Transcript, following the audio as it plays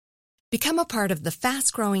Become a part of the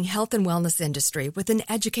fast-growing health and wellness industry with an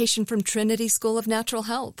education from Trinity School of Natural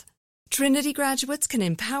Health. Trinity graduates can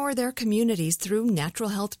empower their communities through natural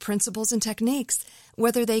health principles and techniques,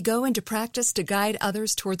 whether they go into practice to guide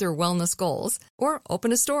others toward their wellness goals or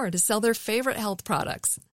open a store to sell their favorite health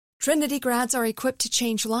products. Trinity grads are equipped to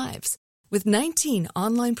change lives. With 19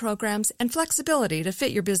 online programs and flexibility to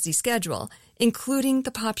fit your busy schedule, including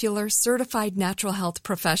the popular Certified Natural Health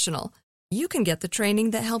Professional, you can get the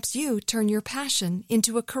training that helps you turn your passion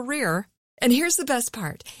into a career. And here's the best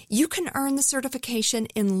part. You can earn the certification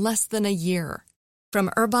in less than a year. From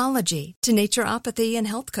herbology to naturopathy and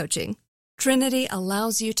health coaching, Trinity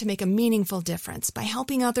allows you to make a meaningful difference by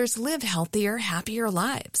helping others live healthier, happier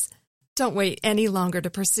lives. Don't wait any longer to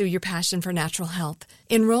pursue your passion for natural health.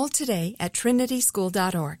 Enroll today at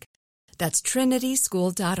trinityschool.org. That's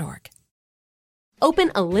trinityschool.org.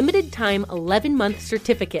 Open a limited-time 11-month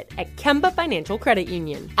certificate at Kemba Financial Credit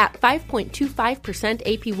Union. At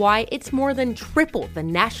 5.25% APY, it's more than triple the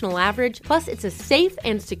national average, plus it's a safe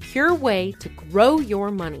and secure way to grow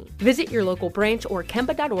your money. Visit your local branch or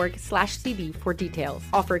kemba.org/cb for details.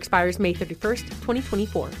 Offer expires May 31st,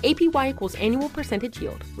 2024. APY equals annual percentage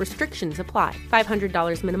yield. Restrictions apply.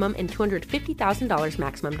 $500 minimum and $250,000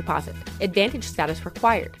 maximum deposit. Advantage status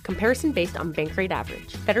required. Comparison based on bank rate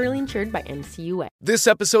average. Federally insured by NCUA. This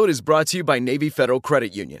episode is brought to you by Navy Federal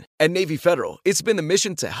Credit Union. At Navy Federal, it's been the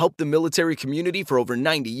mission to help the military community for over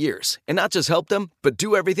 90 years. And not just help them, but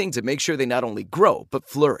do everything to make sure they not only grow, but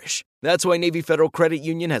flourish. That's why Navy Federal Credit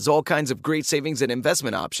Union has all kinds of great savings and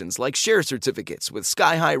investment options like share certificates with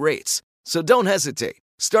sky-high rates. So don't hesitate.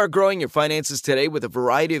 Start growing your finances today with a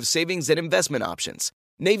variety of savings and investment options.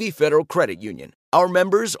 Navy Federal Credit Union. Our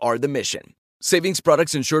members are the mission. Savings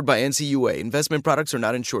products insured by NCUA. Investment products are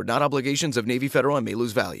not insured, not obligations of Navy Federal and may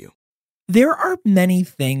lose value. There are many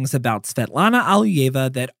things about Svetlana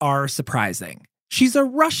Aliyeva that are surprising. She's a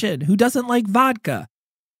Russian who doesn't like vodka.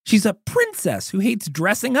 She's a princess who hates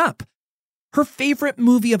dressing up. Her favorite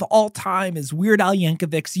movie of all time is Weird Al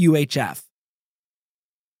Yankovic's UHF.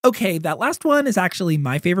 Okay, that last one is actually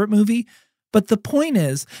my favorite movie. But the point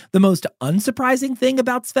is, the most unsurprising thing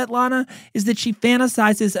about Svetlana is that she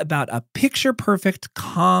fantasizes about a picture-perfect,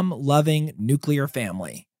 calm, loving nuclear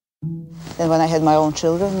family. And when I had my own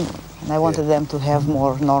children, I wanted them to have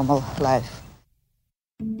more normal life.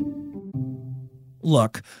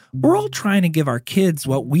 Look, we're all trying to give our kids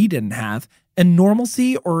what we didn't have, and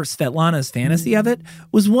normalcy, or Svetlana's fantasy of it,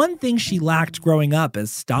 was one thing she lacked growing up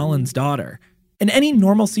as Stalin's daughter. And any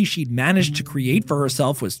normalcy she'd managed to create for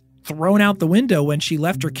herself was thrown out the window when she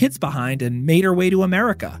left her kids behind and made her way to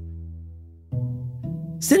America.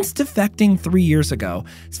 Since defecting 3 years ago,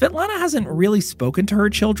 Svetlana hasn't really spoken to her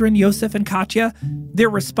children, Yosef and Katya.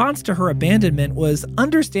 Their response to her abandonment was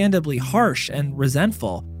understandably harsh and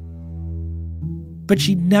resentful. But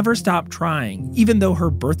she never stopped trying, even though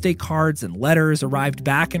her birthday cards and letters arrived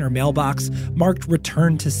back in her mailbox marked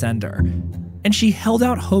return to sender. And she held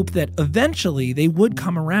out hope that eventually they would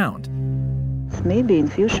come around. Maybe in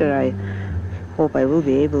future I hope I will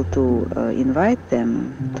be able to invite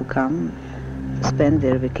them to come spend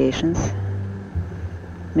their vacations.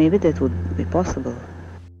 Maybe that would be possible.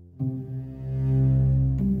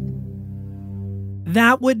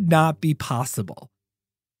 That would not be possible.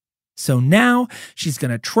 So now she's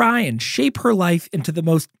going to try and shape her life into the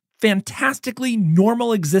most fantastically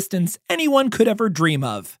normal existence anyone could ever dream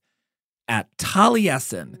of. At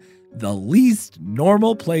Taliesin, the least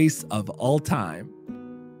normal place of all time.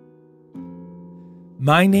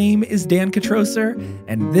 My name is Dan Katroser,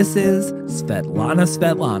 and this is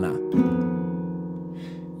Svetlana.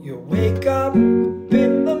 You wake up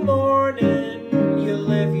in the morning, you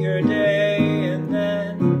live your day, and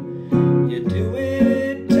then you do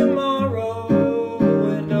it tomorrow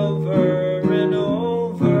and over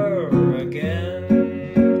again.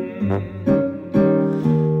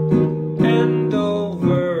 And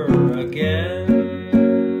over again.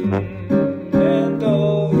 And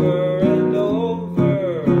over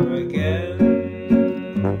again.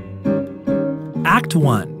 Act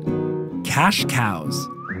 1. Cash Cows.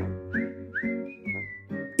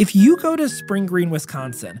 If you go to Spring Green,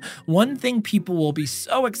 Wisconsin, one thing people will be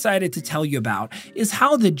so excited to tell you about is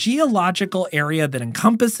how the geological area that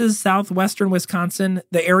encompasses southwestern Wisconsin,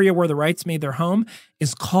 the area where the Wrights made their home,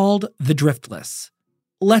 is called the Driftless.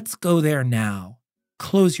 Let's go there now.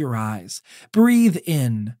 Close your eyes. Breathe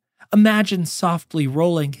in. Imagine softly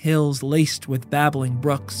rolling hills laced with babbling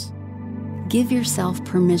brooks. Give yourself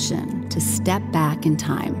permission to step back in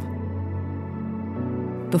time.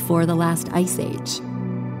 Before the last ice age.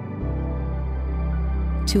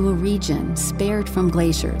 To a region spared from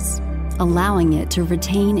glaciers, allowing it to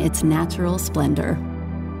retain its natural splendor.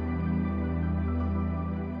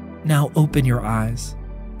 Now open your eyes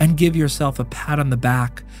and give yourself a pat on the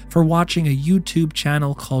back for watching a YouTube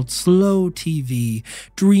channel called Slow TV,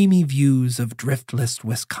 Dreamy Views of Driftless,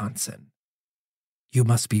 Wisconsin. You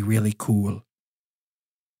must be really cool.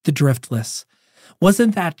 The Driftless.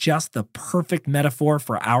 Wasn't that just the perfect metaphor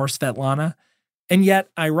for our Svetlana? And yet,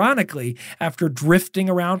 ironically, after drifting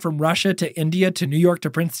around from Russia to India to New York to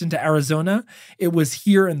Princeton to Arizona, it was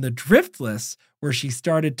here in the Driftless where she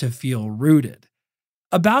started to feel rooted.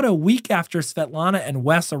 About a week after Svetlana and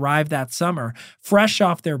Wes arrived that summer, fresh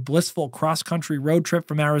off their blissful cross-country road trip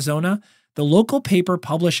from Arizona, the local paper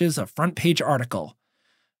publishes a front-page article.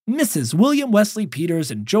 Mrs. William Wesley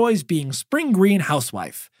Peters enjoys being spring green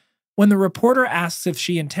housewife. When the reporter asks if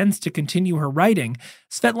she intends to continue her writing,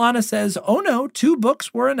 Svetlana says, oh no, 2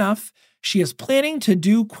 books were enough. She is planning to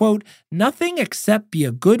do, quote, nothing except be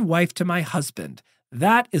a good wife to my husband.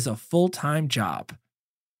 That is a full-time job.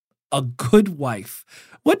 A good wife.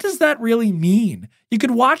 What does that really mean? You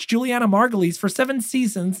could watch Juliana Margulies for 7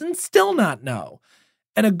 seasons and still not know.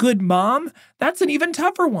 And a good mom? That's an even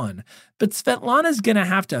tougher one. But Svetlana's gonna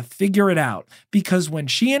have to figure it out because when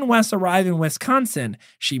she and Wes arrive in Wisconsin,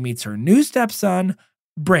 she meets her new stepson,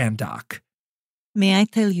 Brandok. May I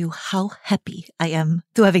tell you how happy I am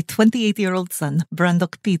to have a 28-year-old son,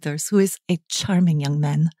 Brandok Peters, who is a charming young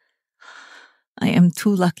man. I am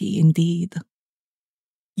too lucky indeed.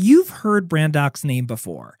 You've heard Brandok's name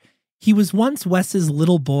before. He was once Wes's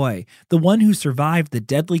little boy, the one who survived the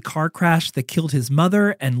deadly car crash that killed his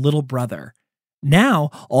mother and little brother. Now,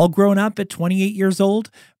 all grown up at 28 years old,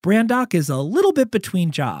 Brandok is a little bit between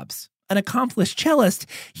jobs. An accomplished cellist,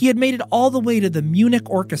 he had made it all the way to the Munich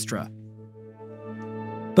Orchestra.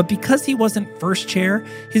 But because he wasn't first chair,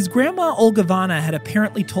 his grandma Olga Vanna had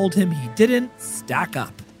apparently told him he didn't stack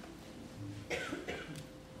up.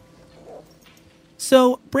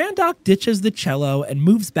 So Brandok ditches the cello and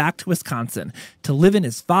moves back to Wisconsin to live in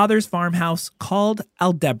his father's farmhouse called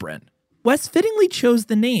Aldebaran. Wes fittingly chose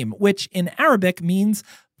the name, which in Arabic means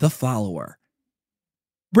the follower.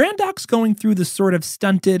 Brandok's going through the sort of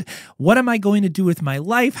stunted, what am I going to do with my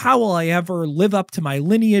life? How will I ever live up to my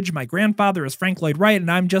lineage? My grandfather is Frank Lloyd Wright and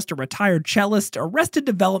I'm just a retired cellist, Arrested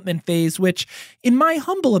Development phase, which, in my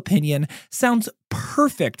humble opinion, sounds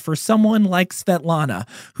perfect for someone like Svetlana,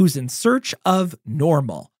 who's in search of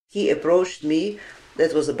normal. He approached me,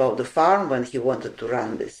 that was about the farm when he wanted to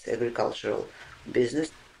run this agricultural business.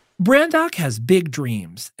 Brandok has big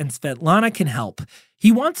dreams, and Svetlana can help.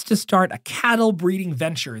 He wants to start a cattle breeding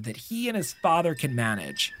venture that he and his father can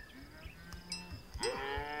manage.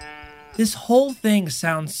 This whole thing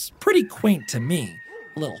sounds pretty quaint to me.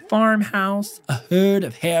 A little farmhouse, a herd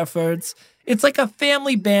of Herefords. It's like a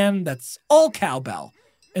family band that's all cowbell.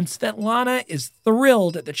 And Svetlana is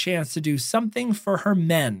thrilled at the chance to do something for her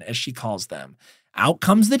men, as she calls them. Out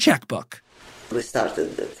comes the checkbook. We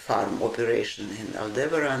started the farm operation in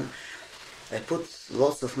Aldebaran. I put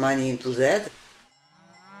lots of money into that.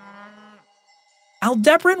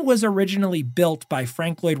 Aldebaran was originally built by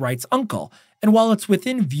Frank Lloyd Wright's uncle, and while it's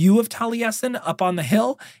within view of Taliesin up on the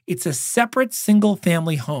hill, it's a separate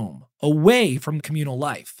single-family home, away from communal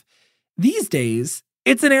life. These days,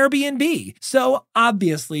 it's an Airbnb, so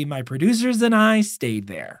obviously my producers and I stayed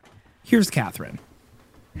there. Here's Catherine.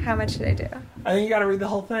 How much should I do? I think you gotta read the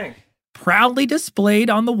whole thing. Proudly displayed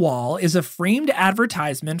on the wall is a framed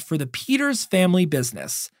advertisement for the Peters family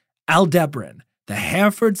business, Aldebaran, the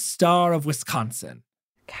Hereford Star of Wisconsin.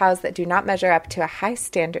 Cows that do not measure up to a high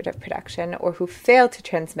standard of production or who fail to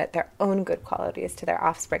transmit their own good qualities to their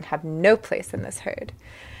offspring have no place in this herd.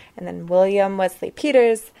 And then William Wesley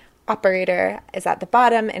Peters, operator, is at the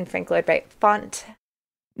bottom in Frank Lloyd Wright font.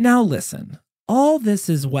 Now listen, all this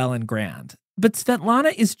is well and grand. But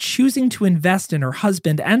Svetlana is choosing to invest in her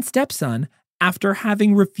husband and stepson after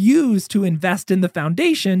having refused to invest in the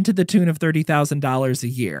foundation to the tune of $30,000 a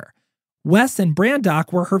year. Wes and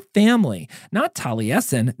Brandok were her family, not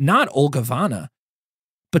Taliesin, not Olga Vanna.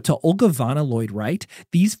 But to Olga Vanna Lloyd Wright,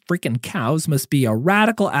 these freaking cows must be a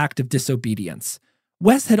radical act of disobedience.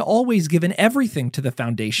 Wes had always given everything to the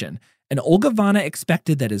foundation, and Olga Vanna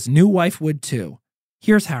expected that his new wife would too.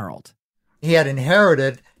 Here's Harold. He had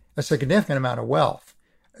inherited a significant amount of wealth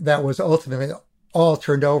that was ultimately all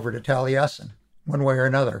turned over to Taliesin, one way or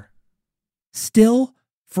another. Still,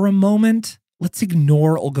 for a moment, let's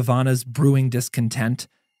ignore Olga Vanna's brewing discontent,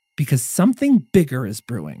 because something bigger is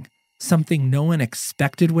brewing, something no one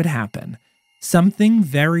expected would happen, something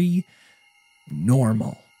very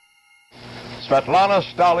normal. Svetlana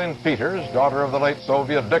Stalin Peters, daughter of the late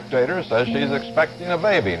Soviet dictator, says she's expecting a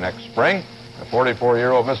baby next spring. The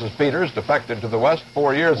 44-year-old Mrs. Peters defected to the West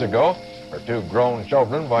 4 years ago. Her 2 grown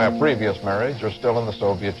children by a previous marriage are still in the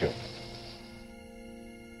Soviet Union.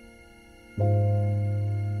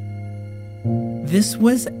 This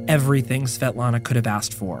was everything Svetlana could have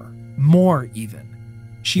asked for. More, even.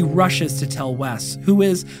 She rushes to tell Wes, who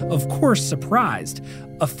is, of course, surprised,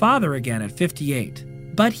 a father again at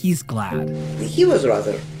 58. But he's glad. He was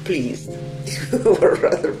rather pleased. We were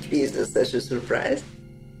rather pleased at such a surprise.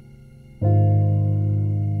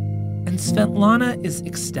 And Svetlana is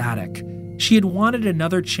ecstatic. She had wanted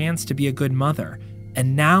another chance to be a good mother.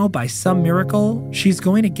 And now, by some miracle, she's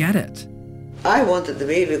going to get it. I wanted the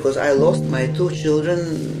baby because I lost my 2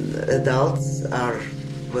 children. Adults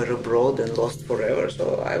were abroad and lost forever,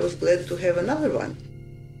 so I was glad to have another one.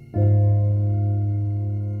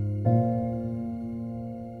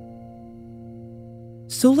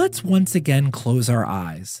 So let's once again close our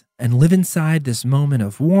eyes and live inside this moment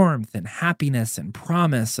of warmth and happiness and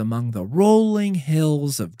promise among the rolling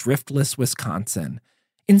hills of driftless Wisconsin.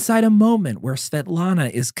 Inside a moment where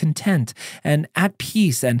Svetlana is content and at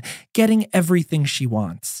peace and getting everything she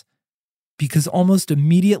wants. Because almost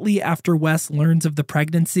immediately after Wes learns of the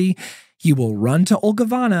pregnancy, he will run to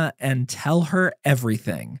Olgavana and tell her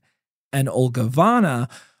everything. And Olgavana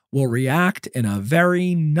will react in a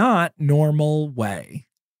very not normal way.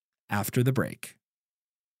 After the break.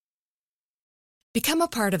 Become a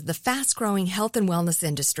part of the fast-growing health and wellness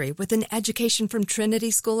industry with an education from Trinity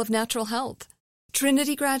School of Natural Health.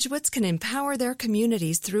 Trinity graduates can empower their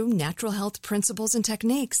communities through natural health principles and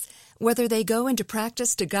techniques, whether they go into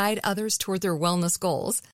practice to guide others toward their wellness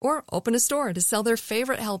goals or open a store to sell their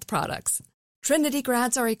favorite health products. Trinity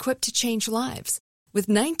grads are equipped to change lives. With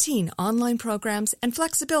 19 online programs and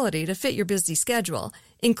flexibility to fit your busy schedule,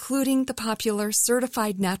 including the popular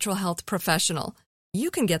Certified Natural Health Professional, you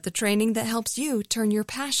can get the training that helps you turn your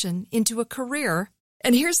passion into a career.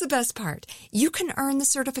 And here's the best part. You can earn the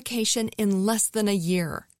certification in less than a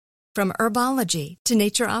year. From herbology to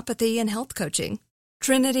naturopathy and health coaching,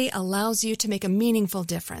 Trinity allows you to make a meaningful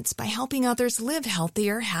difference by helping others live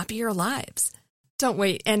healthier, happier lives. Don't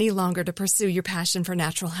wait any longer to pursue your passion for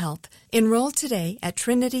natural health. Enroll today at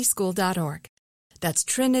trinityschool.org. That's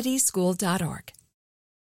trinityschool.org.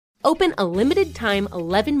 Open a limited-time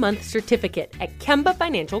 11-month certificate at Kemba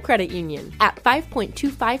Financial Credit Union. At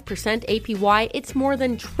 5.25% APY, it's more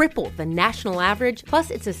than triple the national average,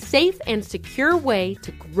 plus it's a safe and secure way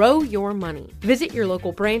to grow your money. Visit your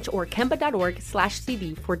local branch or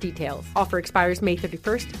kemba.org/CD for details. Offer expires May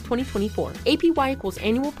 31st, 2024. APY equals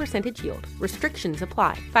annual percentage yield. Restrictions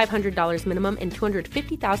apply. $500 minimum and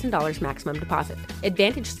 $250,000 maximum deposit.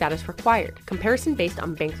 Advantage status required. Comparison based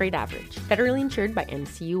on bank rate average. Federally insured by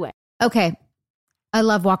NCUA. Okay, I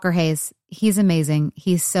love Walker Hayes. He's amazing.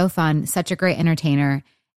 He's so fun, such a great entertainer.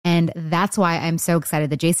 And that's why I'm so excited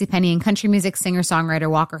that JCPenney and country music singer-songwriter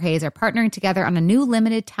Walker Hayes are partnering together on a new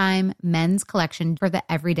limited-time men's collection for the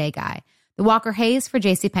everyday guy. The Walker Hayes for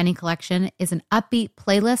JCPenney collection is an upbeat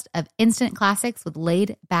playlist of instant classics with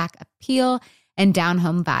laid-back appeal and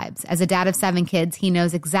down-home vibes. As a dad of 7 kids, he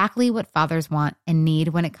knows exactly what fathers want and need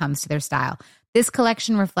when it comes to their style. This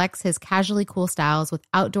collection reflects his casually cool styles with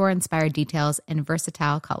outdoor-inspired details and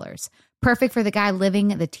versatile colors. Perfect for the guy living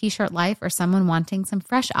the t-shirt life or someone wanting some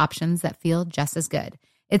fresh options that feel just as good.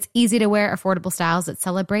 It's easy to wear, affordable styles that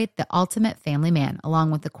celebrate the ultimate family man,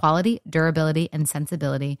 along with the quality, durability, and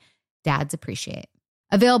sensibility dads appreciate.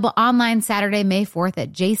 Available online Saturday, May 4th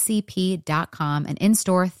at jcp.com and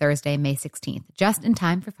in-store Thursday, May 16th, just in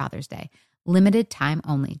time for Father's Day. Limited time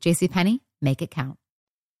only. JCPenney, make it count.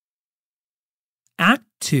 Act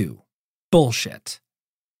 2. Bullshit.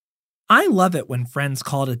 I love it when friends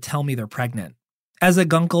call to tell me they're pregnant. As a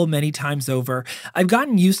gunkle many times over, I've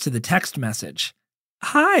gotten used to the text message.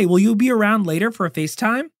 Hi, will you be around later for a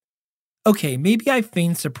FaceTime? Okay, maybe I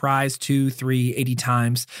feign surprise 2, 3, 80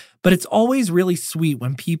 times, but it's always really sweet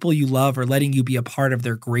when people you love are letting you be a part of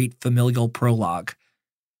their great familial prologue.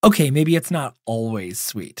 Okay, maybe it's not always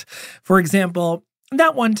sweet. For example,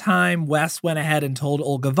 that one time, Wes went ahead and told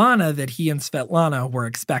Olgavana that he and Svetlana were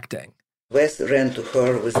expecting. Wes ran to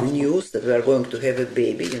her with the news that we are going to have a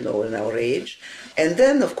baby, in our age. And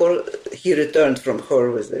then, of course, he returned from her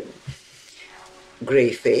with a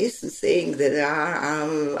gray face and saying that,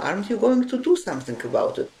 aren't you going to do something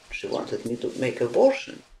about it? She wanted me to make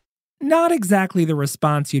abortion. Not exactly the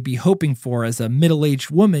response you'd be hoping for as a middle-aged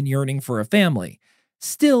woman yearning for a family.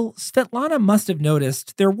 Still, Svetlana must have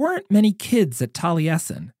noticed there weren't many kids at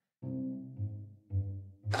Taliesin.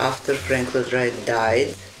 After Frank Lloyd Wright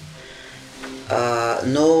died,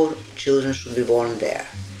 no children should be born there.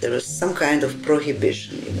 There was some kind of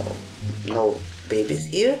prohibition, no babies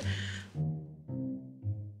here.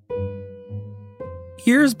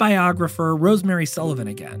 Here's biographer Rosemary Sullivan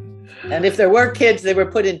again. And if there were kids, they were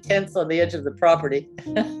put in tents on the edge of the property.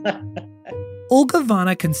 Olga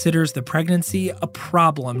Vanna considers the pregnancy a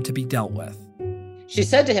problem to be dealt with. She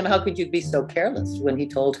said to him, "How could you be so careless?" when he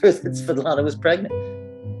told her that Svetlana was pregnant.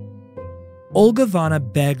 Olga Vanna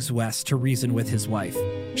begs Wes to reason with his wife.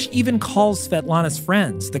 She even calls Svetlana's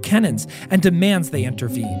friends, the Kennans, and demands they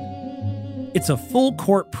intervene. It's a full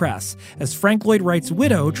court press as Frank Lloyd Wright's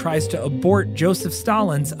widow tries to abort Joseph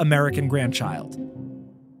Stalin's American grandchild.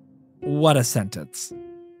 What a sentence.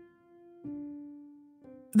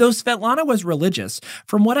 Though Svetlana was religious,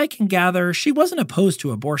 from what I can gather, she wasn't opposed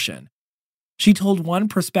to abortion. She told one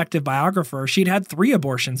prospective biographer she'd had 3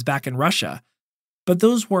 abortions back in Russia, but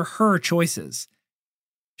those were her choices.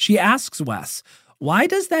 She asks Wes, why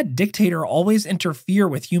does that dictator always interfere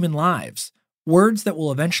with human lives? Words that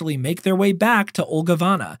will eventually make their way back to Olga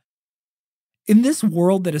Vanna. In this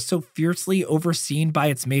world that is so fiercely overseen by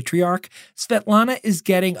its matriarch, Svetlana is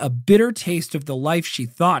getting a bitter taste of the life she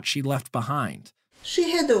thought she left behind.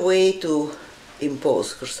 She had a way to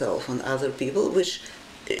impose herself on other people, which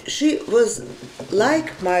she was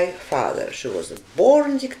like my father. She was a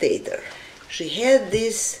born dictator. She had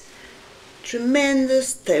this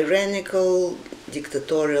tremendous tyrannical,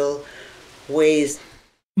 dictatorial ways.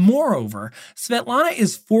 Moreover, Svetlana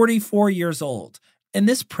is 44 years old, and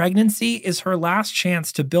this pregnancy is her last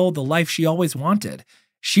chance to build the life she always wanted.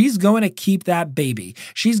 She's going to keep that baby.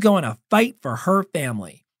 She's going to fight for her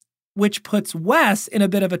family. Which puts Wes in a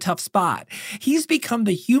bit of a tough spot. He's become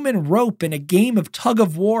the human rope in a game of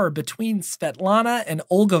tug-of-war between Svetlana and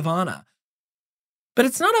Olga Vanna. But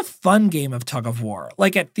it's not a fun game of tug-of-war,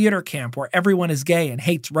 like at theater camp where everyone is gay and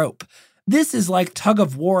hates rope. This is like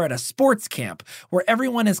tug-of-war at a sports camp where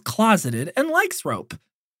everyone is closeted and likes rope.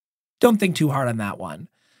 Don't think too hard on that one.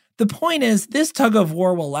 The point is, this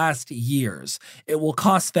tug-of-war will last years. It will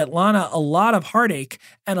cost Svetlana a lot of heartache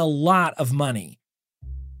and a lot of money.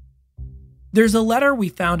 There's a letter we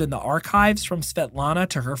found in the archives from Svetlana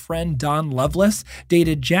to her friend Don Lovelace,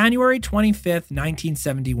 dated January 25th,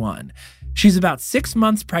 1971. She's about 6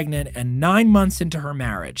 months pregnant and 9 months into her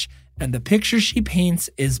marriage, and the picture she paints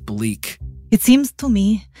is bleak. It seems to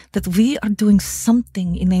me that we are doing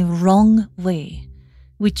something in a wrong way,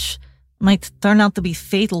 which might turn out to be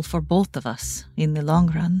fatal for both of us in the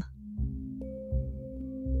long run.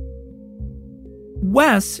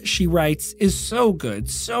 Wes, she writes, is so good,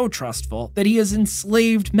 so trustful, that he is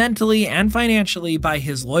enslaved mentally and financially by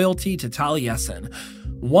his loyalty to Taliesin.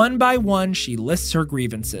 One by one, she lists her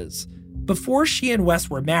grievances. Before she and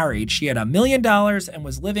Wes were married, she had $1 million and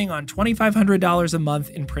was living on $2,500 a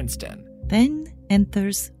month in Princeton. Then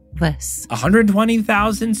enters Wes.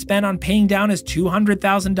 $120,000 spent on paying down his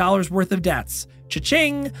 $200,000 worth of debts.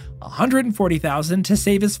 Cha-ching! $140,000 to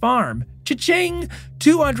save his farm. Cha-ching!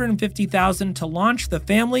 $250,000 to launch the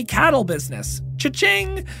family cattle business.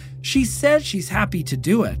 Cha-ching! She says she's happy to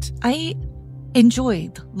do it. I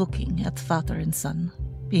enjoyed looking at father and son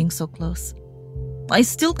being so close. I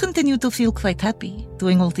still continue to feel quite happy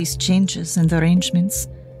doing all these changes and arrangements,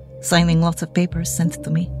 signing lots of papers sent to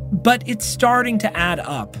me. But it's starting to add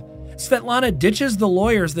up. Svetlana ditches the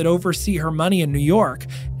lawyers that oversee her money in New York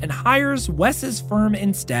and hires Wes's firm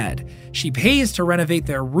instead. She pays to renovate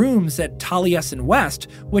their rooms at Taliesin West,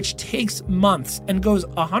 which takes months and goes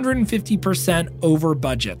 150% over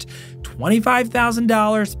budget.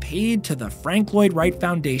 $25,000 paid to the Frank Lloyd Wright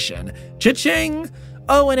Foundation. Cha-ching!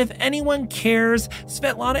 Oh, and if anyone cares,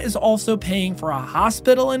 Svetlana is also paying for a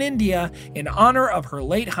hospital in India in honor of her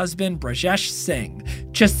late husband, Brajesh Singh.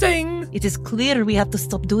 Cha-sing! It is clear we have to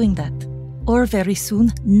stop doing that, or very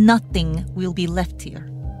soon, nothing will be left here.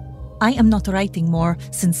 I am not writing more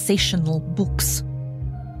sensational books.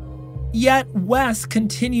 Yet Wes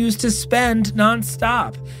continues to spend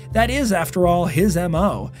nonstop. That is, after all, his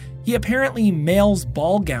MO. He apparently mails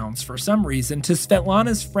ball gowns for some reason to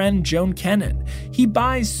Svetlana's friend Joan Kennan. He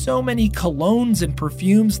buys so many colognes and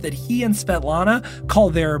perfumes that he and Svetlana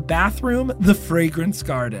call their bathroom the fragrance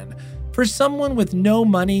garden. For someone with no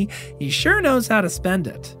money, he sure knows how to spend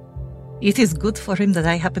it. It is good for him that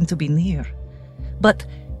I happen to be near. But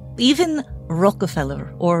even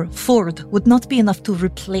Rockefeller or Ford would not be enough to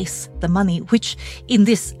replace the money, which in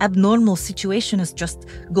this abnormal situation is just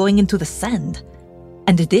going into the sand.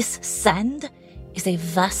 And this sand is a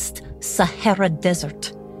vast Sahara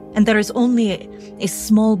desert, and there is only a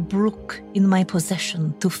small brook in my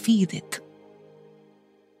possession to feed it.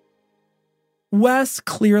 Wes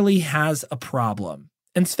clearly has a problem,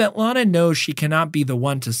 and Svetlana knows she cannot be the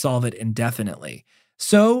one to solve it indefinitely.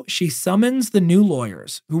 So she summons the new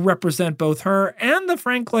lawyers who represent both her and the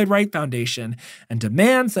Frank Lloyd Wright Foundation and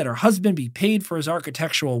demands that her husband be paid for his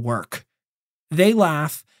architectural work. They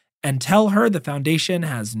laugh and tell her the foundation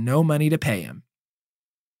has no money to pay him.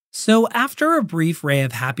 So after a brief ray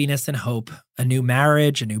of happiness and hope, a new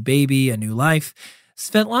marriage, a new baby, a new life,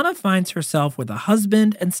 Svetlana finds herself with a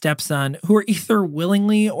husband and stepson who are either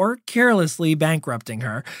willingly or carelessly bankrupting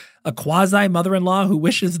her, a quasi-mother-in-law who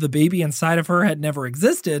wishes the baby inside of her had never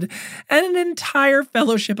existed, and an entire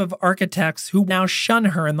fellowship of architects who now shun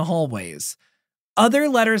her in the hallways. Other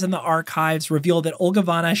letters in the archives reveal that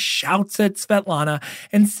Olga-Ivana shouts at Svetlana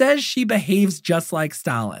and says she behaves just like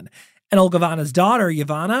Stalin. And Olga-Ivana's daughter,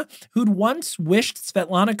 Ivana, who'd once wished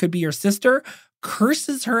Svetlana could be her sister,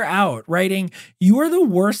 curses her out, writing, "You are the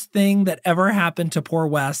worst thing that ever happened to poor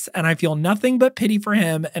Wes, and I feel nothing but pity for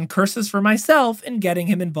him and curses for myself in getting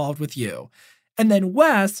him involved with you." And then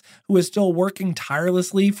Wes, who is still working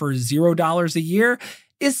tirelessly for $0 a year,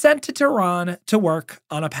 is sent to Tehran to work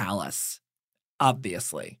on a palace.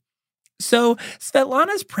 Obviously. So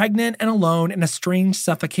Svetlana's pregnant and alone in a strange,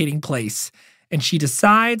 suffocating place. And she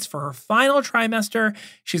decides for her final trimester,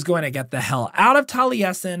 she's going to get the hell out of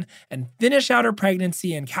Taliesin and finish out her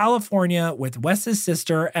pregnancy in California with Wes's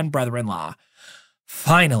sister and brother-in-law.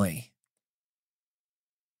 Finally.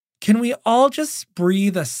 Can we all just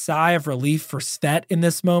breathe a sigh of relief for Svet in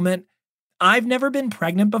this moment? I've never been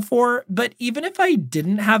pregnant before, but even if I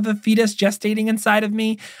didn't have a fetus gestating inside of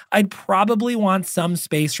me, I'd probably want some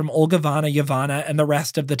space from Olga-Ivana, Ivana, and the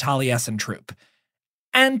rest of the Taliesin troupe.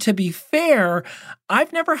 And to be fair,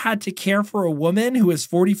 I've never had to care for a woman who is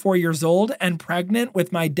 44 years old and pregnant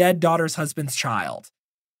with my dead daughter's husband's child.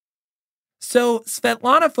 So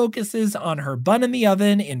Svetlana focuses on her bun in the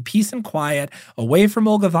oven in peace and quiet, away from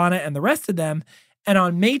Olga-Ivana and the rest of them, and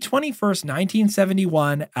on May 21st,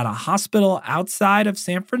 1971, at a hospital outside of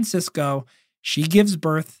San Francisco, she gives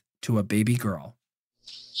birth to a baby girl.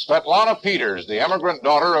 Svetlana Peters, the immigrant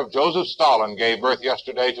daughter of Joseph Stalin, gave birth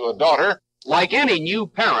yesterday to a daughter. Like any new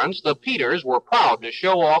parents, the Peters were proud to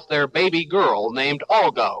show off their baby girl named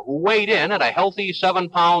Olga, who weighed in at a healthy 7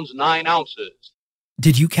 pounds 9 ounces.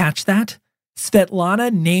 Did you catch that?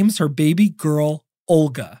 Svetlana names her baby girl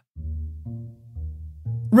Olga.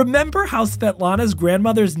 Remember how Svetlana's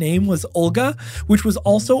grandmother's name was Olga, which was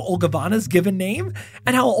also Olga-Ivana's given name?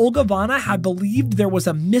 And how Olga-Ivana had believed there was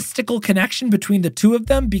a mystical connection between the two of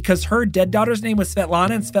them because her dead daughter's name was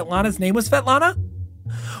Svetlana and Svetlana's name was Svetlana?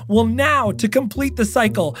 Well, now, to complete the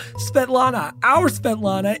cycle, Svetlana, our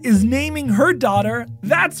Svetlana, is naming her daughter,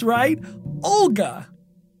 that's right, Olga.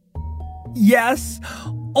 Yes,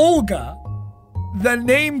 Olga. The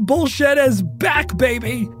name bullshit is back,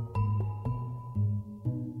 baby.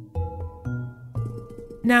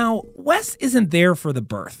 Now, Wes isn't there for the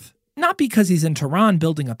birth. Not because he's in Tehran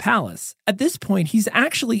building a palace. At this point, he's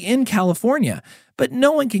actually in California, but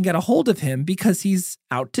no one can get a hold of him because he's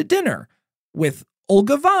out to dinner with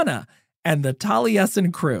Olga-Ivana and the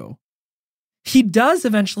Taliesin crew. He does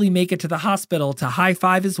eventually make it to the hospital to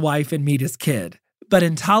high-five his wife and meet his kid. But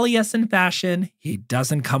in Taliesin fashion, he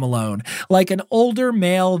doesn't come alone. Like an older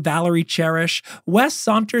male Valerie Cherish, Wes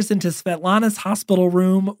saunters into Svetlana's hospital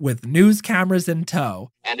room with news cameras in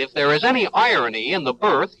tow. And if there is any irony in the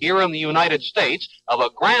birth here in the United States of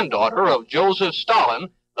a granddaughter of Joseph Stalin,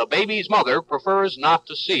 the baby's mother prefers not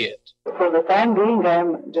to see it. For the time being,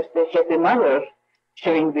 I'm just a happy mother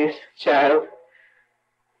having this child.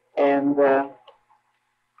 And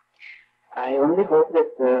I only hope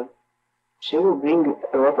that she will bring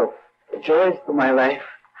a lot of joy to my life.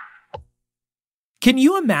 Can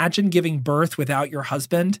you imagine giving birth without your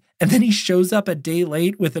husband, and then he shows up a day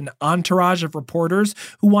late with an entourage of reporters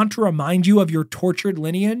who want to remind you of your tortured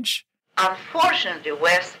lineage? Unfortunately,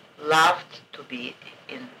 Wes loved to be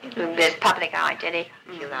in this public eye, did he?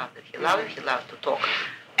 He loved it. He loved to talk.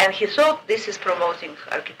 And he thought this is promoting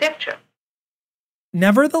architecture.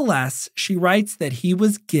 Nevertheless, she writes that he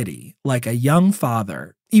was giddy, like a young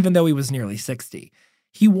father, even though he was nearly 60.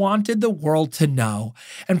 He wanted the world to know,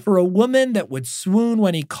 and for a woman that would swoon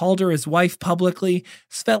when he called her his wife publicly,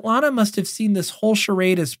 Svetlana must have seen this whole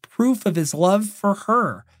charade as proof of his love for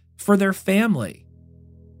her, for their family.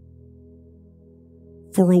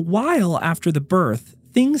 For a while after the birth,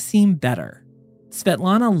 things seem better.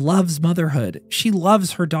 Svetlana loves motherhood. She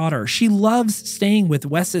loves her daughter. She loves staying with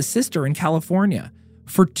Wes's sister in California.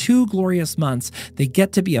 For 2 glorious months, they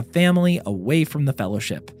get to be a family away from the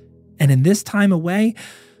fellowship. And in this time away,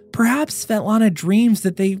 perhaps Svetlana dreams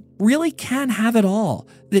that they really can have it all,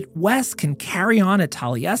 that Wes can carry on at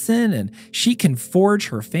Taliesin and she can forge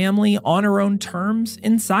her family on her own terms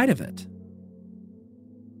inside of it.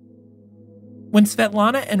 When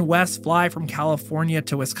Svetlana and Wes fly from California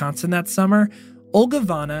to Wisconsin that summer, Olga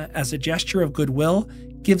Vanna, as a gesture of goodwill,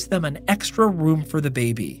 gives them an extra room for the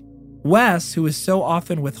baby. Wes, who is so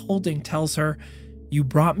often withholding, tells her, "You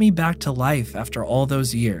brought me back to life after all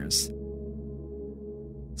those years."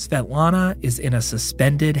 Svetlana is in a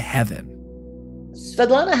suspended heaven.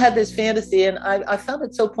 Svetlana had this fantasy, and I found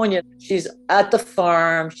it so poignant. She's at the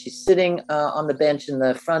farm. She's sitting on the bench in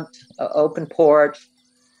the front open porch.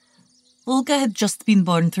 Olga had just been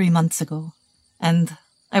born 3 months ago, and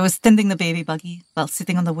I was tending the baby buggy while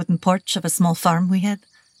sitting on the wooden porch of a small farm we had.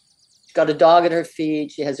 She's got a dog at her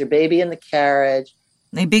feet. She has her baby in the carriage.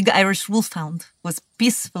 A big Irish wolfhound was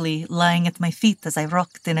peacefully lying at my feet as I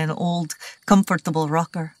rocked in an old, comfortable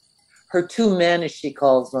rocker. Her 2 men, as she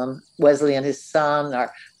calls them, Wesley and his son,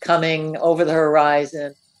 are coming over the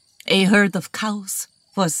horizon. A herd of cows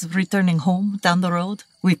was returning home down the road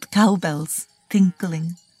with cowbells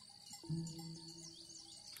tinkling.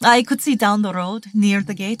 I could see down the road, near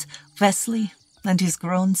the gate, Wesley and his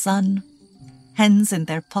grown son, hands in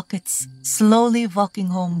their pockets, slowly walking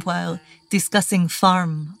home while discussing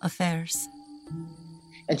farm affairs.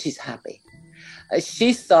 And she's happy.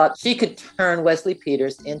 She thought she could turn Wesley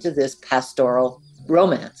Peters into this pastoral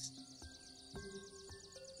romance.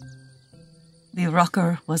 The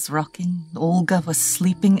rocker was rocking, Olga was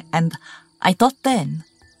sleeping, and I thought then,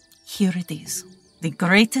 here it is, the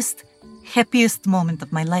greatest, happiest moment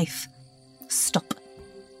of my life. Stop.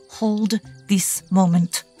 Hold this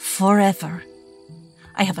moment forever.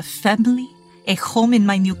 I have a family, a home in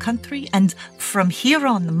my new country, and from here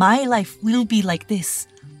on, my life will be like this,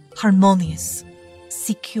 harmonious,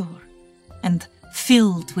 secure, and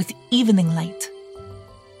filled with evening light.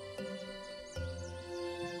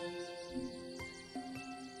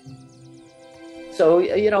 So,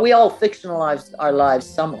 we all fictionalize our lives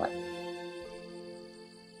somewhat.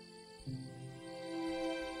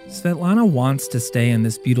 Svetlana wants to stay in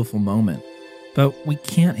this beautiful moment, but we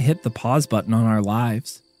can't hit the pause button on our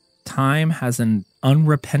lives. Time has an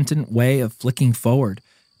unrepentant way of flicking forward,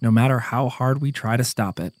 no matter how hard we try to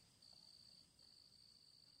stop it.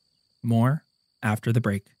 More after the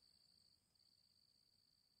break.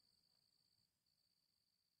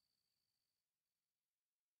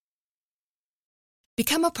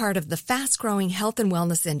 Become a part of the fast-growing health and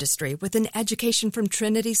wellness industry with an education from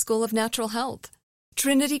Trinity School of Natural Health.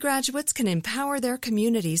 Trinity graduates can empower their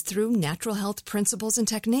communities through natural health principles and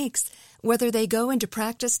techniques, whether they go into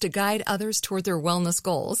practice to guide others toward their wellness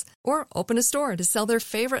goals or open a store to sell their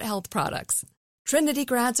favorite health products. Trinity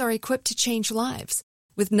grads are equipped to change lives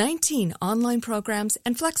with 19 online programs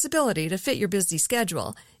and flexibility to fit your busy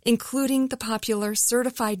schedule, including the popular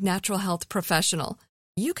Certified Natural Health Professional.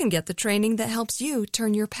 You can get the training that helps you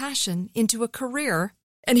turn your passion into a career.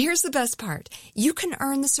 And here's the best part. You can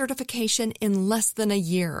earn the certification in less than a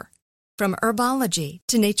year. From herbology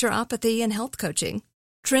to naturopathy and health coaching,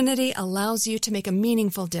 Trinity allows you to make a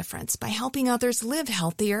meaningful difference by helping others live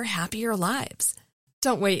healthier, happier lives.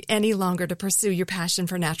 Don't wait any longer to pursue your passion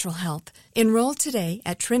for natural health. Enroll today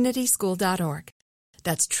at trinityschool.org.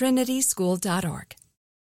 That's trinityschool.org.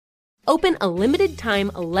 Open a limited-time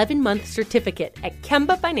 11-month certificate at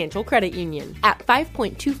Kemba Financial Credit Union. At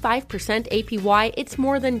 5.25% APY, it's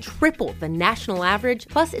more than triple the national average,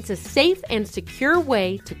 plus it's a safe and secure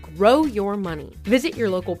way to grow your money. Visit your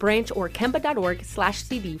local branch or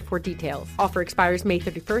kemba.org/cd for details. Offer expires May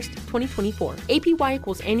 31st, 2024. APY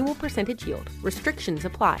equals annual percentage yield. Restrictions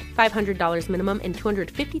apply. $500 minimum and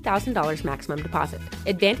 $250,000 maximum deposit.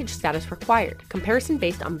 Advantage status required. Comparison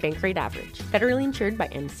based on bank rate average. Federally insured by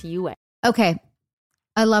NCUA. Okay.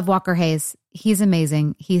 I love Walker Hayes. He's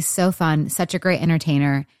amazing. He's so fun, such a great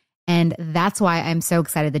entertainer. And that's why I'm so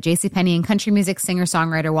excited that JCPenney and country music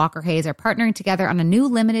singer-songwriter Walker Hayes are partnering together on a new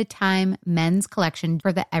limited-time men's collection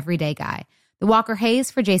for the everyday guy. The Walker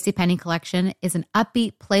Hayes for JCPenney collection is an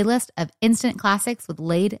upbeat playlist of instant classics with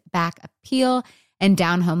laid-back appeal and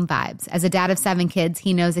down-home vibes. As a dad of 7 kids,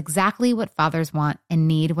 he knows exactly what fathers want and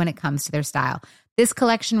need when it comes to their style. This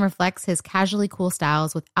collection reflects his casually cool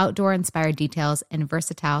styles with outdoor-inspired details and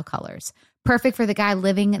versatile colors. Perfect for the guy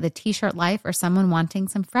living the t-shirt life or someone wanting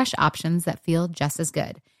some fresh options that feel just as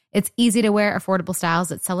good. It's easy to wear, affordable styles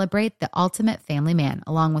that celebrate the ultimate family man,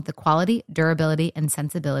 along with the quality, durability, and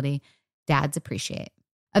sensibility dads appreciate.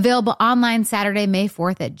 Available online Saturday, May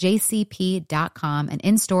 4th at jcp.com and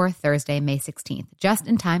in-store Thursday, May 16th, just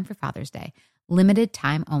in time for Father's Day. Limited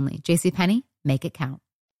time only. JCPenney, make it count.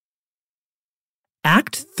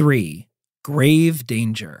 Act 3, Grave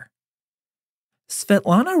Danger.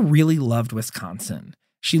 Svetlana really loved Wisconsin.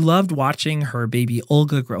 She loved watching her baby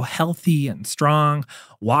Olga grow healthy and strong,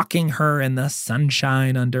 walking her in the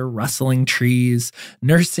sunshine under rustling trees,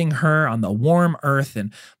 nursing her on the warm earth,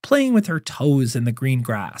 and playing with her toes in the green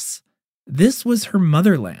grass. This was her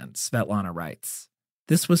motherland, Svetlana writes.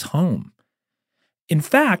 This was home. In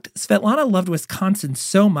fact, Svetlana loved Wisconsin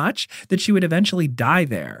so much that she would eventually die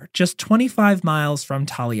there, just 25 miles from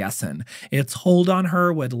Taliesin. Its hold on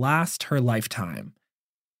her would last her lifetime.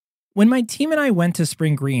 When my team and I went to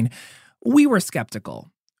Spring Green, we were skeptical.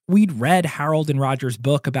 We'd read Harold and Roger's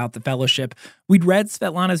book about the fellowship. We'd read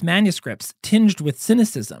Svetlana's manuscripts, tinged with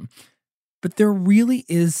cynicism. But there really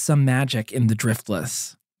is some magic in the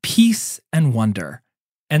Driftless. Peace and wonder.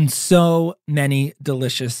 And so many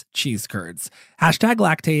delicious cheese curds.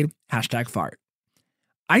 #lactate, #fart.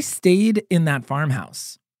 I stayed in that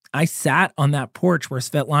farmhouse. I sat on that porch where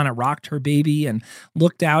Svetlana rocked her baby and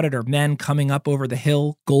looked out at her men coming up over the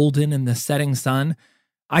hill, golden in the setting sun.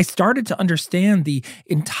 I started to understand the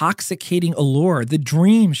intoxicating allure, the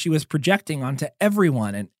dream she was projecting onto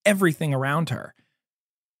everyone and everything around her.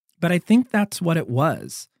 But I think that's what it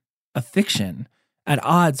was, a fiction at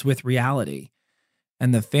odds with reality.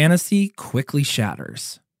 And the fantasy quickly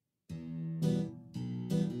shatters.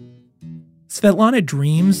 Svetlana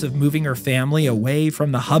dreams of moving her family away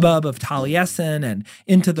from the hubbub of Taliesin and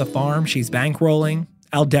into the farm she's bankrolling,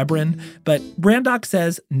 Aldebron, but Brandok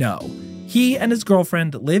says no. He and his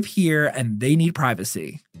girlfriend live here and they need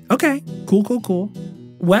privacy. Okay, cool.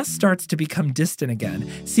 Wes starts to become distant again,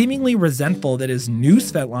 seemingly resentful that his new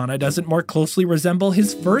Svetlana doesn't more closely resemble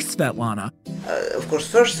his first Svetlana. Of course,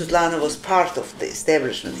 first Svetlana was part of the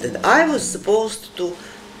establishment, and I was supposed to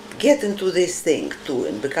get into this thing too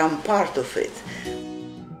and become part of it.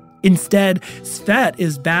 Instead, Svet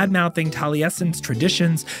is bad-mouthing Taliesin's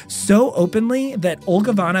traditions so openly that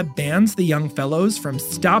Olga bans the young fellows from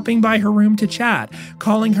stopping by her room to chat,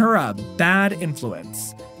 calling her a bad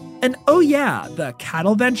influence. And oh yeah, the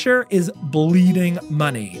cattle venture is bleeding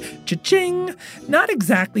money. Cha-ching! Not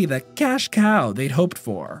exactly the cash cow they'd hoped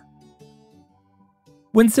for.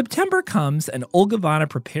 When September comes and Olga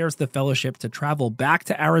prepares the fellowship to travel back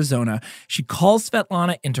to Arizona, she calls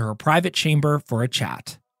Svetlana into her private chamber for a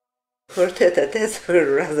chat. Her tete-a-tetes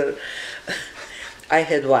were rather... I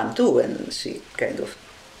had one too, and she kind of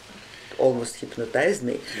almost hypnotized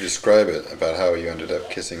me. You describe it, about how you ended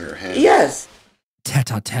up kissing her hand. Yes.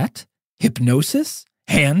 Tete-a-tete? Hypnosis?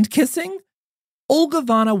 Hand-kissing? Olga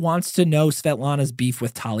wants to know Svetlana's beef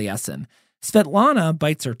with Taliesin. Svetlana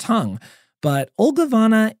bites her tongue, but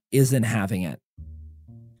Olga isn't having it.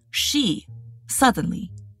 She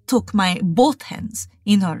suddenly took my both hands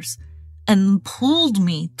in hers and pulled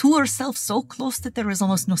me to herself so close that there was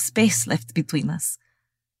almost no space left between us.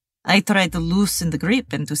 I tried to loosen the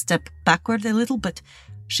grip and to step backward a little, but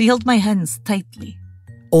she held my hands tightly.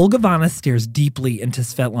 Olga stares deeply into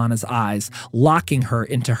Svetlana's eyes, locking her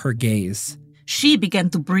into her gaze. She began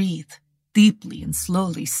to breathe, deeply and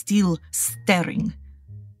slowly, still staring.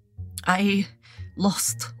 I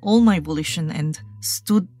lost all my volition and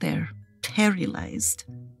stood there, paralyzed.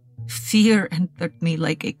 Fear entered me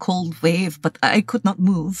like a cold wave, but I could not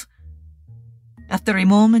move. After a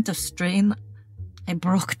moment of strain, I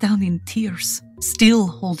broke down in tears, still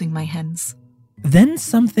holding my hands. Then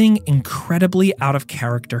something incredibly out of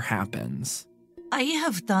character happens. I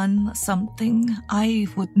have done something I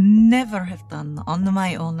would never have done on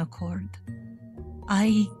my own accord.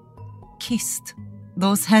 I kissed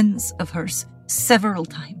those hands of hers several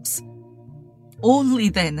times. Only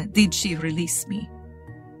then did she release me.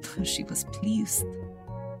 She was pleased.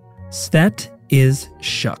 Svet is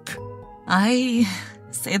shook. I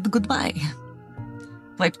said goodbye,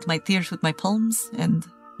 wiped my tears with my palms, and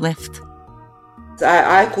left.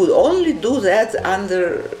 I could only do that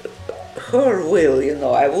under her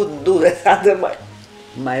will, I wouldn't do that under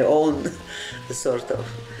my own sort of.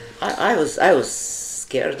 I was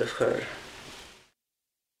scared of her.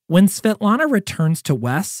 When Svetlana returns to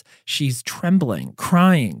Wes, she's trembling,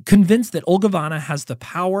 crying, convinced that Olga has the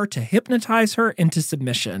power to hypnotize her into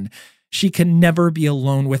submission. She can never be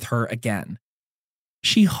alone with her again.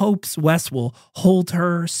 She hopes Wes will hold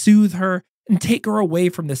her, soothe her, and take her away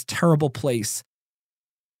from this terrible place.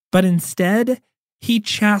 But instead, he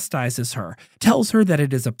chastises her, tells her that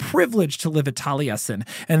it is a privilege to live at Taliesin,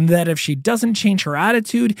 and that if she doesn't change her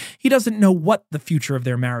attitude, he doesn't know what the future of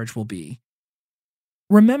their marriage will be.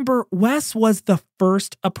 Remember, Wes was the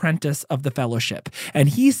first apprentice of the fellowship, and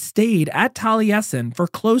he stayed at Taliesin for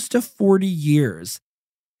close to 40 years.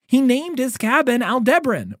 He named his cabin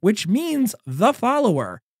Aldebron, which means the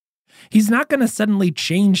follower. He's not going to suddenly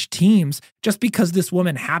change teams just because this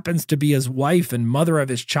woman happens to be his wife and mother of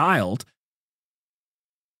his child.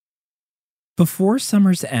 Before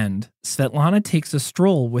summer's end, Svetlana takes a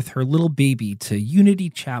stroll with her little baby to Unity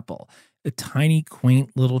Chapel, a tiny,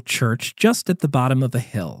 quaint little church just at the bottom of a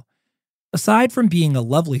hill. Aside from being a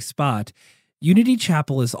lovely spot, Unity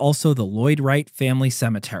Chapel is also the Lloyd Wright family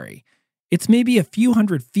cemetery. It's maybe a few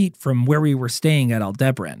hundred feet from where we were staying at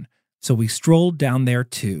Aldebaran, so we strolled down there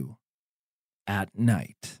too. At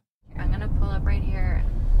night. I'm going to pull up right here.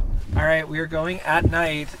 All right, we are going at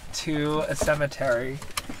night to a cemetery,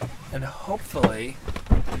 and hopefully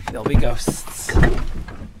there'll be ghosts.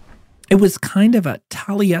 It was kind of a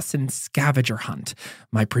Taliesin scavenger hunt.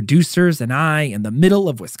 My producers and I in the middle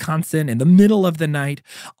of Wisconsin, in the middle of the night,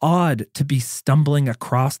 awed to be stumbling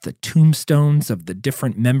across the tombstones of the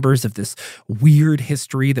different members of this weird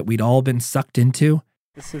history that we'd all been sucked into.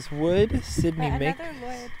 This is Wood, Sydney Make. Another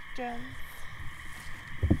Lloyd Jones.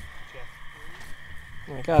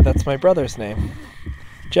 Oh my God, that's my brother's name.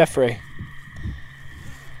 Jeffrey.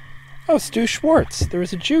 Oh, Stu Schwartz. There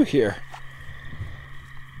was a Jew here.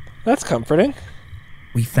 That's comforting.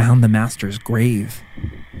 We found the master's grave.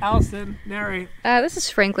 Allison, narrate. This is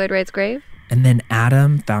Frank Lloyd Wright's grave. And then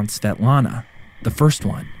Adam found Svetlana, the first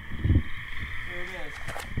one. Here it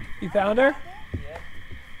is. You found her? Yep.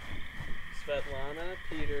 Svetlana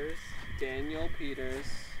Peters, Daniel Peters,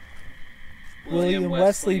 William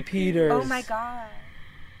Wesley Peters. Oh my God.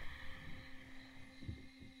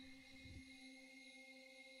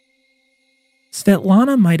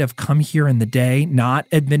 Svetlana might have come here in the day, not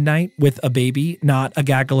at midnight with a baby, not a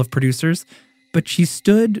gaggle of producers, but she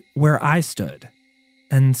stood where I stood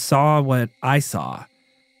and saw what I saw.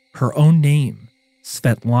 Her own name,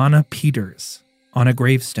 Svetlana Peters, on a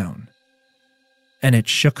gravestone. And it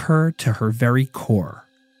shook her to her very core.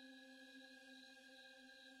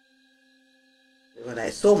 When I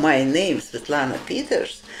saw my name, Svetlana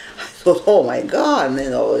Peters, I thought, oh my God,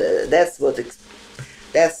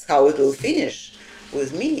 that's how it will finish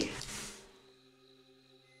with me.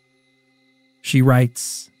 She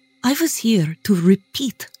writes, I was here to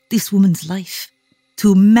repeat this woman's life,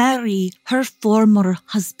 to marry her former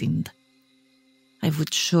husband. I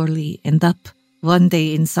would surely end up one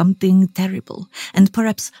day in something terrible, and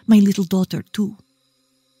perhaps my little daughter too.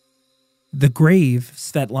 The grave,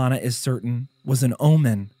 Svetlana is certain, was an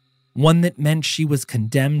omen, one that meant she was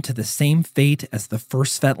condemned to the same fate as the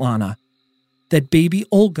first Svetlana, that baby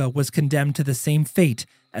Olga was condemned to the same fate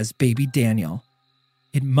as baby Daniel.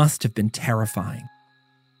 It must have been terrifying.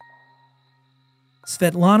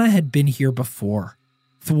 Svetlana had been here before,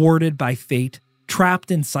 thwarted by fate,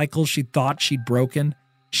 trapped in cycles she thought she'd broken.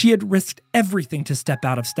 She had risked everything to step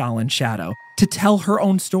out of Stalin's shadow, to tell her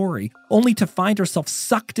own story, only to find herself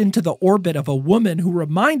sucked into the orbit of a woman who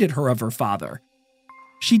reminded her of her father.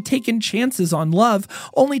 She'd taken chances on love,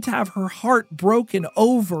 only to have her heart broken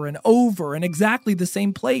over and over in exactly the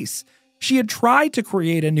same place. She had tried to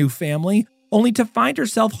create a new family, only to find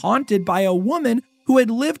herself haunted by a woman who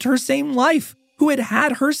had lived her same life, who had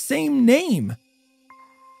had her same name.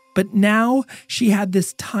 But now she had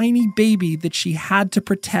this tiny baby that she had to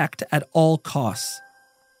protect at all costs.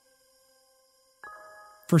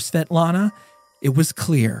 For Svetlana, it was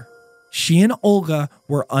clear. She and Olga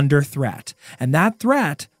were under threat, and that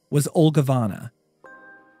threat was Olgavana.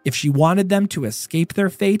 If she wanted them to escape their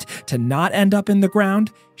fate, to not end up in the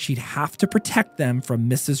ground, she'd have to protect them from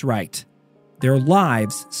Mrs. Wright. Their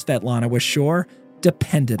lives, Svetlana was sure,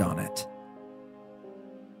 depended on it.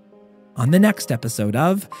 On the next episode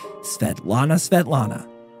of Svetlana, Svetlana.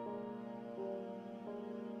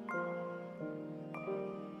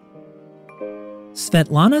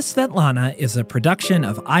 Svetlana, Svetlana is a production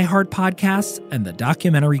of iHeart Podcasts and the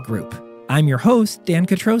Documentary Group. I'm your host, Dan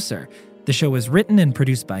Katroser. The show is written and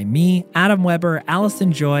produced by me, Adam Weber,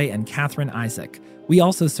 Allison Joy, and Catherine Isaac. We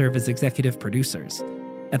also serve as executive producers.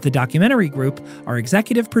 At the Documentary Group, our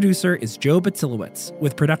executive producer is Joe Batsilowitz,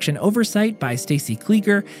 with production oversight by Stacy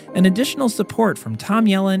Klieger and additional support from Tom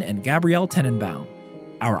Yellen and Gabrielle Tenenbaum.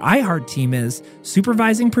 Our iHeart team is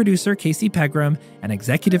supervising producer Casey Pegram and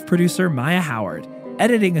executive producer Maya Howard,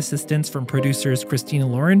 editing assistance from producers Christina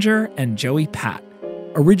Loringer and Joey Pat,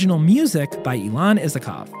 original music by Ilan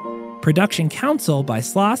Isakov, production counsel by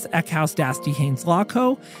Sloss Eckhouse Dasty Haynes Law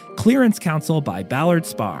Co., clearance counsel by Ballard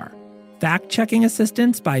Spar, fact-checking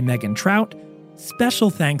assistance by Megan Trout,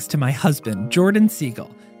 special thanks to my husband, Jordan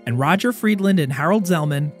Siegel, and Roger Friedland and Harold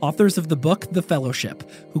Zellman, authors of the book The Fellowship,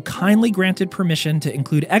 who kindly granted permission to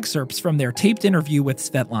include excerpts from their taped interview with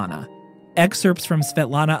Svetlana. Excerpts from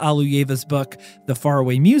Svetlana Aluyeva's book, The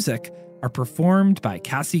Faraway Music, are performed by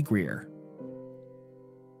Cassie Greer.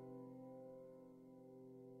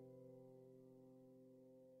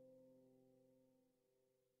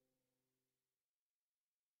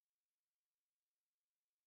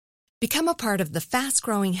 Become a part of the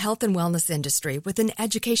fast-growing health and wellness industry with an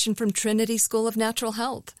education from Trinity School of Natural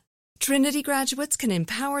Health. Trinity graduates can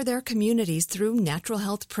empower their communities through natural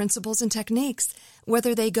health principles and techniques,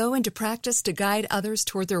 whether they go into practice to guide others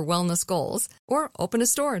toward their wellness goals or open a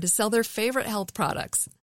store to sell their favorite health products.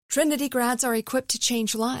 Trinity grads are equipped to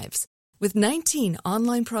change lives with 19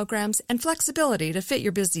 online programs and flexibility to fit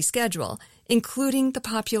your busy schedule, including the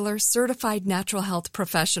popular Certified Natural Health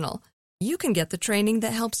Professional. You can get the training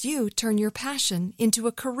that helps you turn your passion into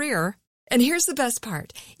a career. And here's the best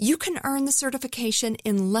part. You can earn the certification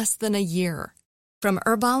in less than a year. From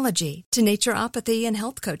herbology to naturopathy and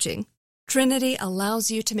health coaching, Trinity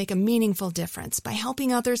allows you to make a meaningful difference by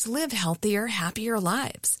helping others live healthier, happier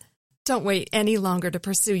lives. Don't wait any longer to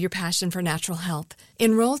pursue your passion for natural health.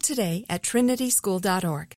 Enroll today at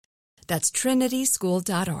trinityschool.org. That's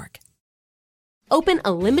trinityschool.org. Open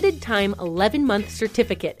a limited-time 11-month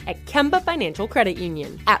certificate at Kemba Financial Credit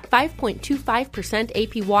Union. At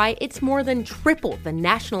 5.25% APY, it's more than triple the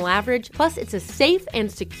national average, plus it's a safe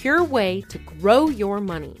and secure way to grow your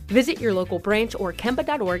money. Visit your local branch or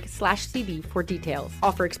kemba.org/CD for details.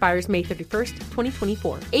 Offer expires May 31st,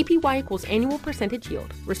 2024. APY equals annual percentage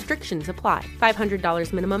yield. Restrictions apply.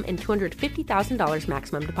 $500 minimum and $250,000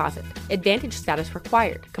 maximum deposit. Advantage status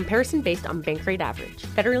required. Comparison based on bank rate average.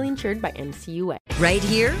 Federally insured by NCUA. Right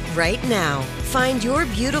here, right now. Find your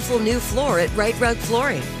beautiful new floor at Right Rug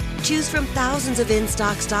Flooring. Choose from thousands of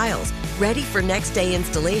in-stock styles, ready for next day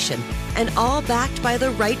installation, and all backed by the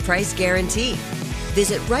right price guarantee.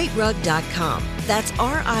 Visit rightrug.com. That's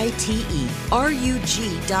RITERUG.com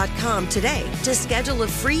today to schedule a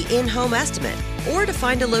free in-home estimate or to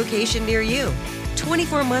find a location near you.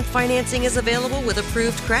 24-month financing is available with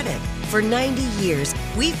approved credit. For 90 years,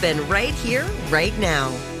 we've been right here, right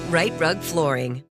now. Right Rug Flooring.